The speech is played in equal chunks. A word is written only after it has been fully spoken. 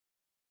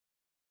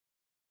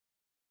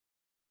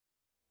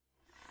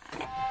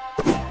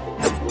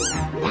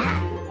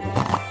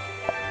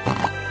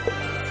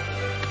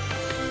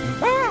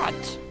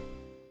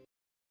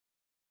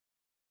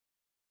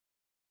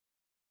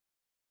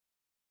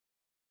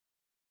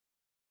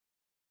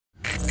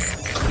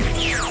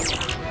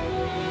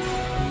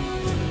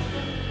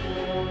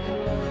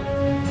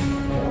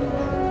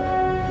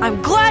I'm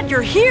glad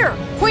you're here.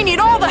 We need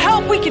all the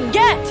help we can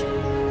get.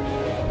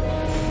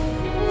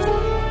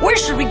 Where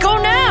should we go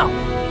now?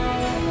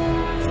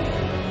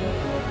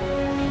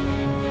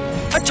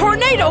 A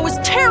tornado is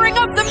tearing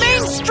up the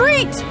main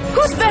street!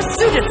 Who's best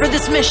suited for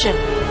this mission?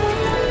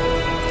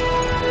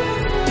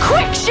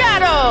 Quick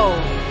Shadow!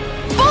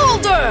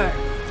 Boulder!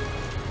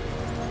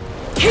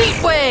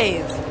 Heat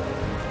Wave!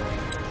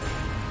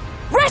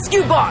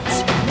 Rescue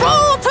Bots!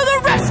 Roll to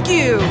the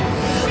rescue!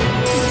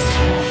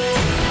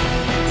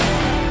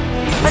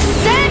 A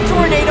sand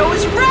tornado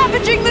is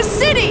ravaging the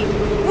city!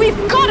 We've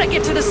gotta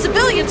get to the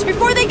civilians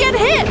before they get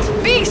hit!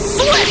 Be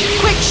swift,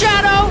 Quick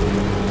Shadow!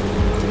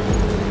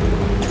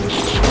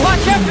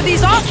 Watch out for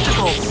these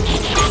obstacles!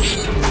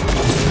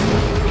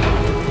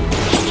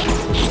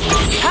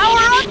 Power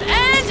up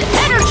and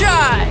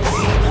energize!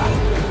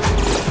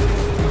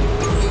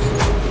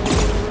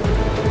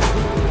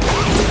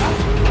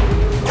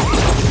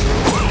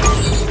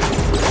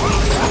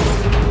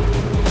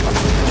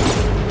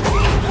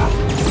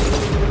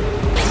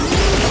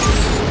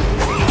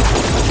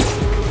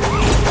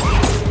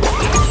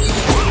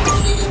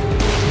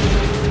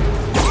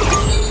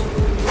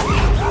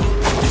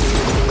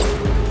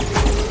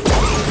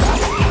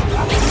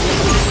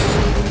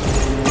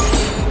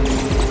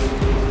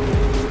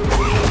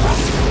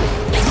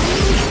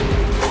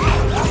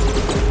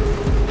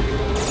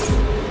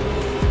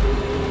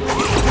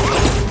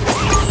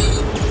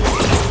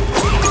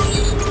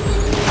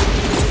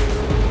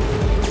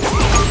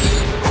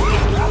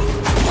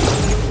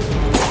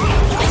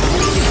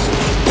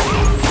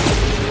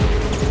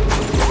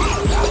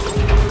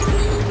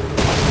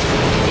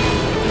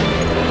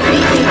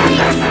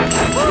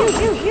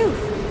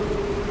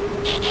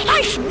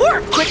 Nice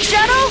work, Quick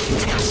Shadow!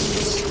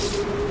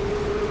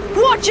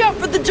 Watch out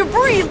for the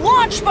debris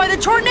launched by the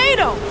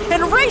tornado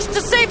and race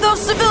to save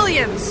those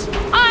civilians!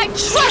 I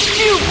trust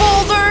you,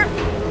 Boulder!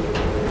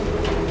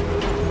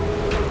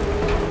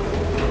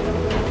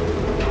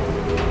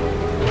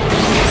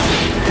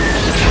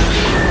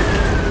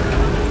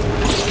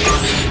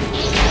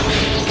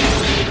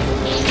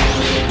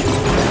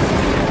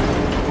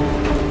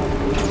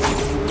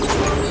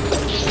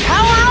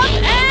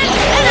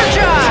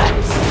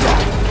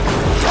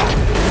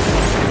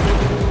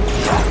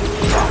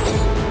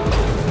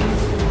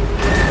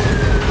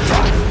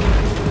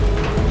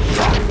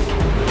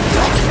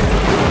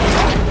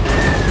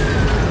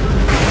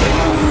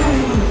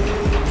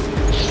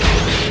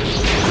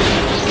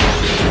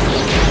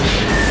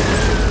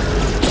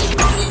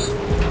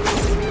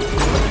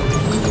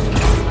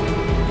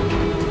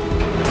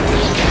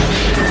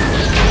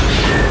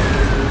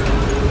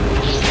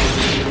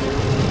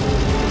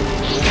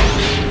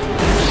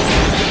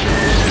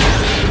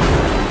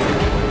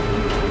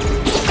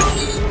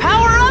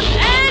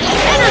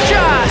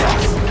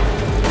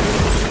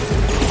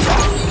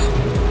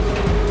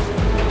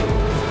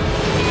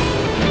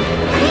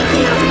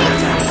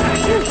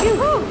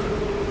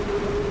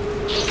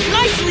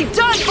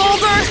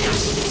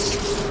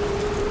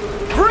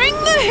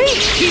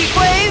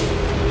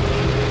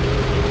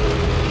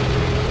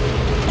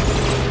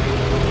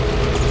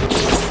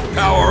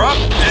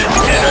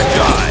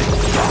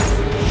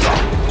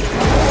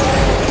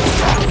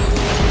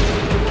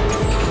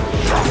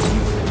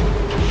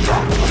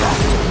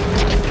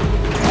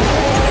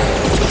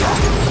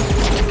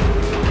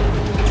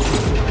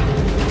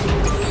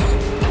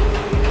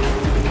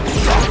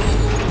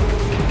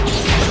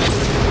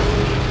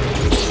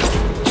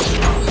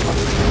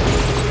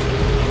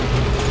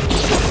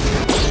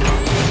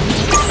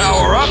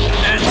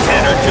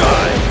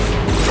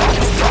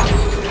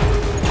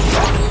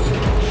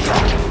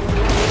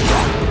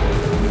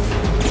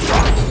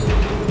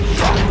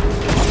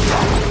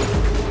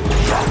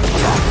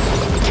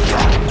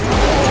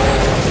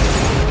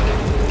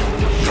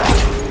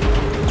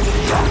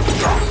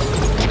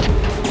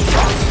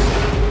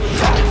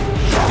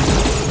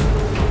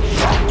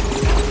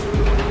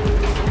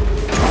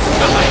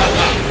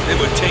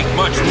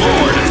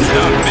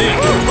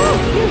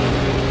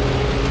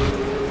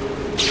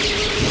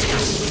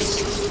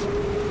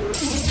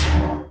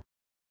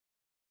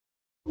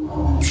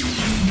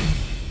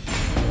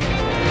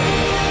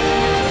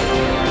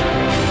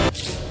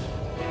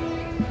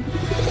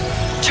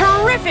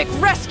 Terrific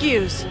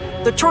rescues!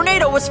 The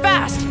tornado was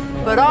fast,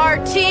 but our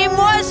team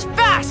was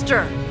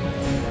faster!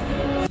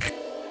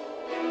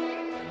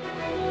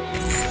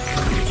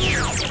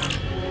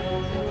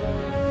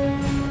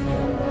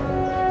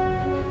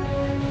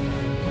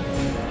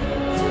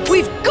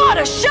 We've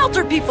gotta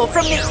shelter people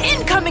from the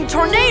incoming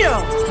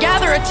tornado!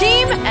 Gather a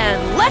team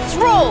and let's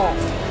roll!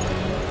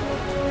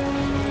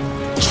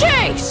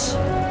 Chase!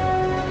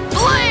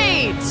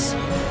 Blades!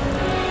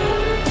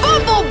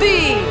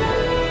 Bumblebee!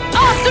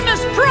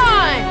 Optimus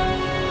Prime!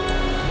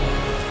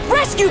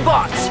 Rescue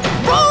Bots!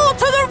 Roll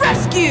to the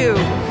rescue!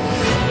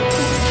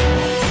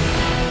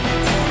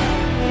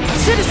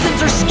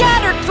 Citizens are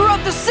scattered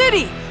throughout the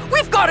city!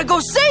 We've got to go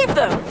save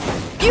them!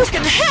 You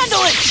can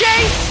handle it,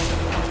 Chase!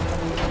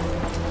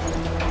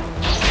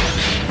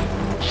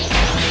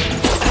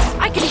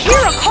 I can hear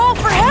a call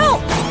for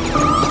help!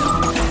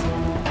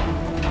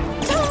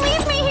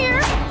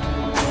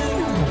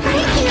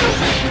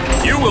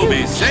 will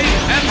be safe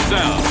and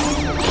sound.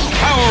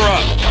 Power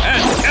up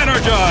and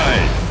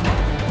energize!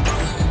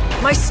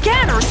 My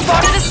scanner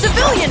spotted a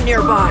civilian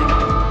nearby.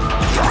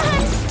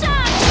 I'm stuck!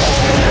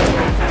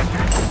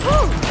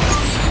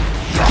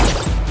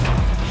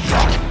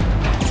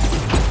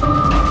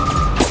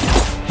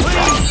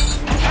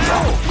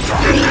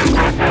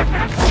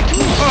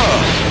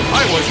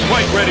 I was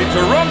quite ready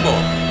to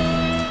rumble.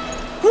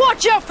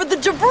 Watch out for the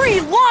debris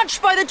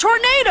launched by the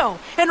tornado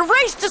and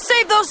race to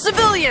save those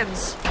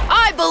civilians.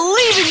 I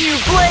believe in you,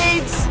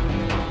 Blades!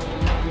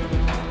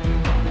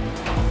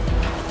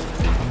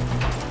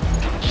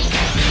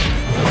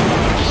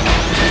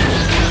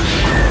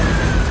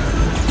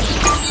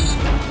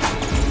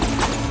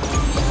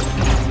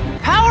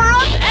 Power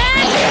up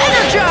and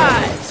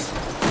energize!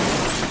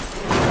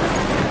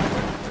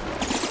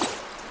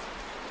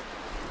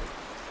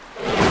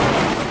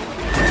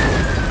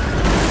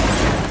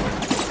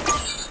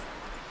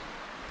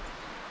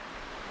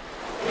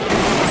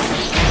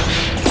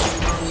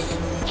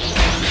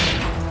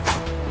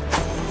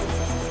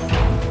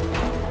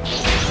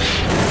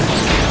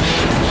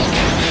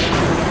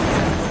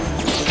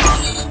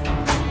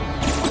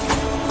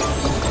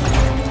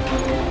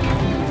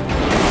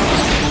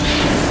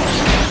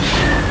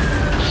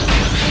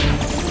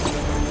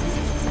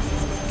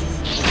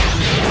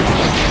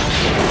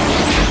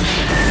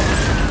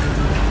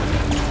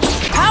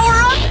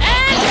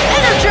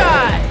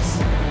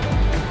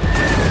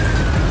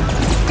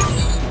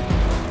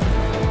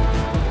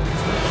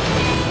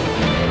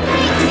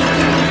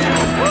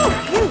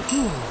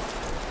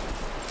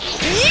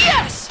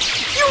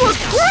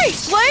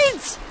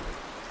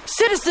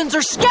 Citizens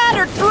are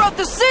scattered throughout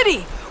the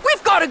city!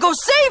 We've got to go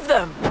save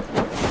them!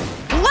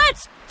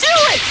 Let's do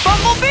it,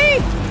 Bumblebee!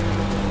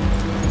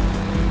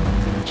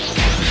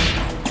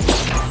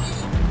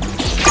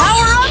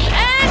 Power up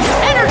and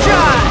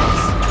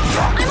energize!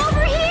 I'm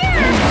over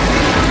here!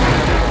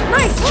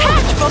 Nice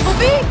catch,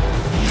 Bumblebee!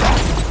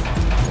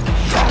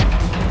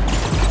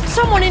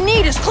 Someone in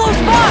need is close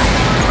by!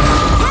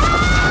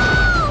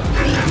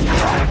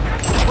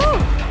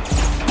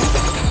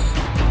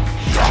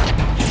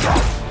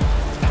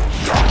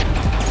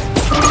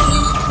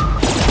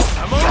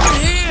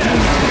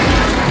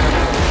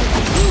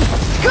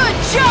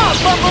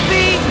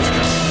 Bumblebee!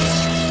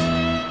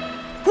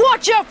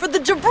 Watch out for the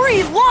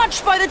debris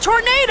launched by the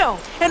tornado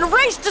and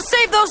race to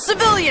save those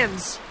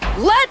civilians!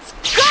 Let's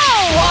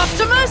go,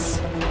 Optimus!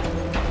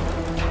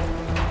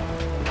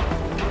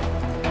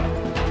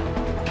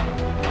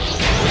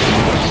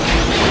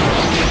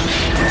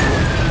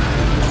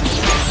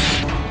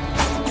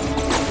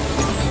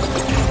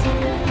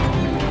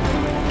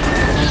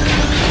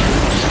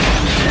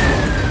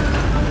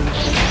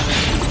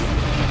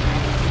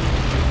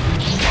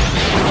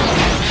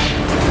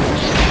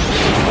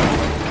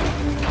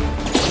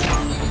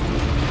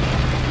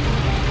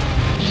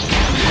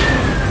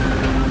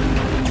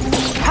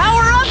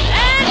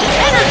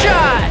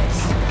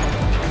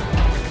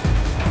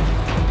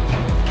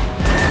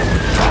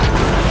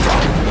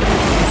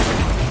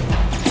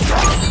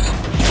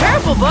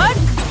 Bud?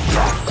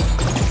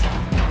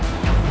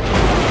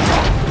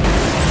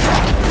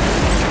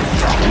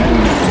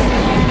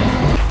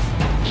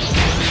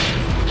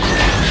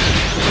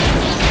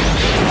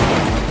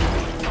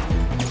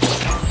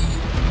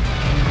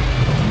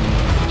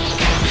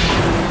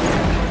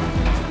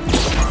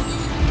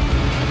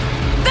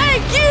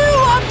 Thank you,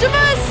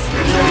 Optimus!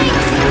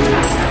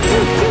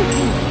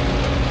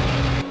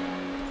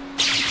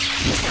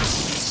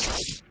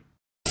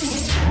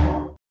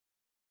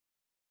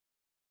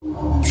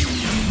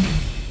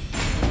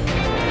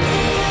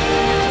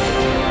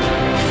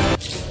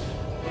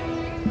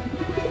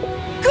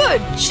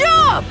 Good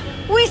job!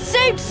 We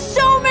saved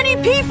so many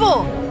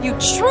people! You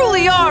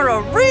truly are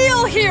a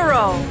real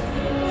hero!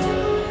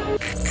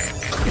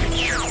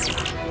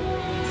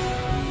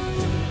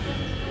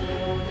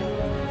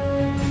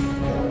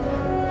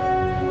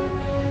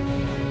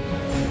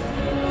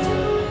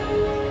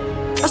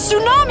 A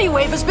tsunami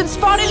wave has been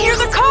spotted near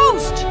the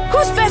coast!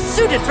 Who's best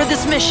suited for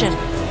this mission?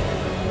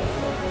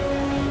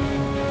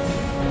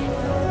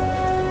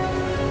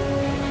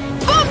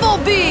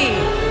 Bumblebee!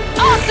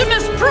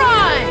 Optimus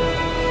Prime!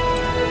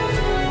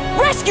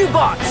 Rescue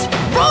bots,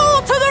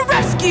 roll to the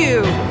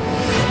rescue!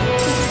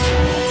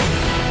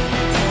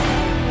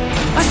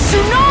 A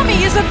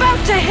tsunami is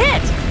about to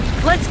hit!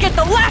 Let's get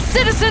the last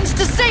citizens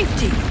to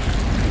safety!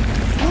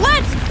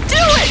 Let's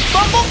do it,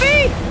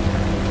 Bumblebee!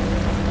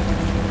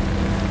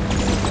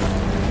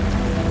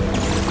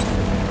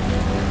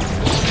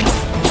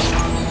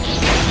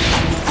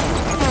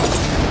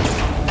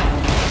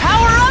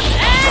 Power up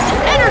and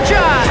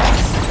energize!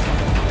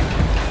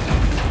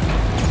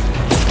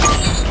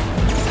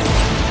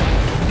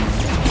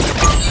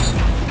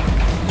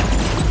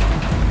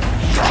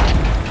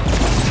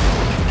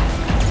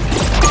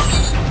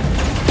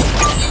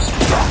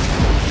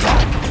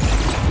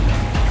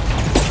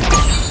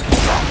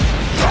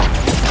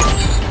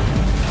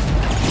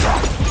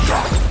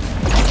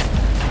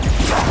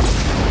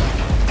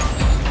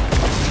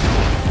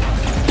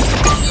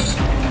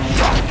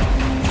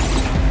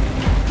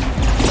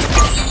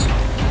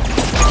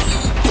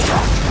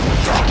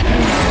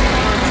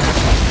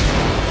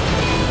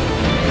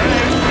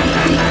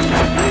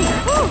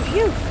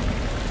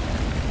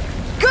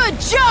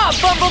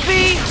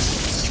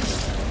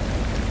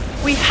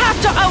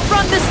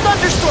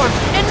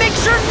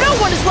 make sure no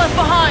one is left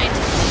behind!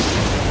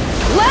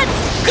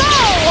 Let's go,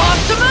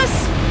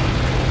 Optimus!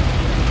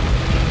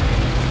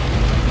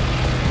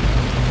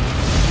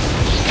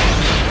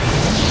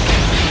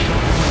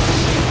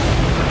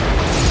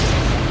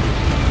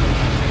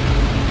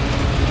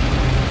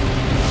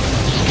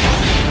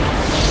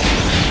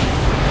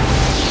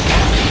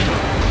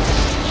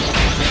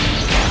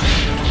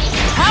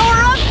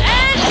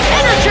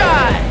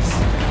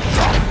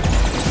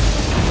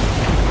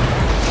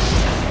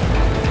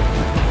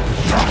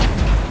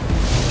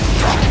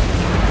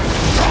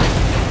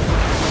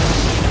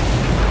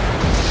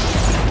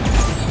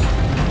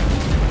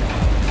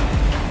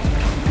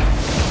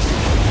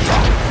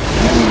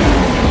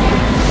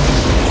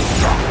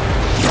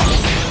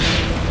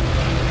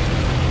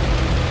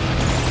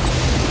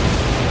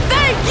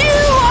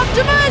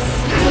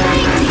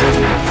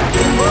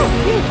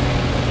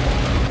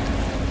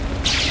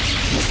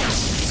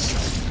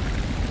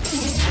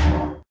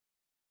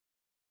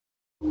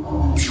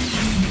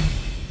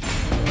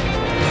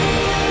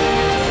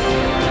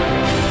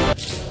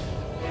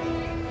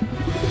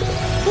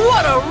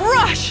 What a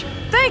rush!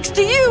 Thanks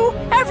to you,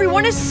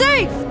 everyone is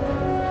safe!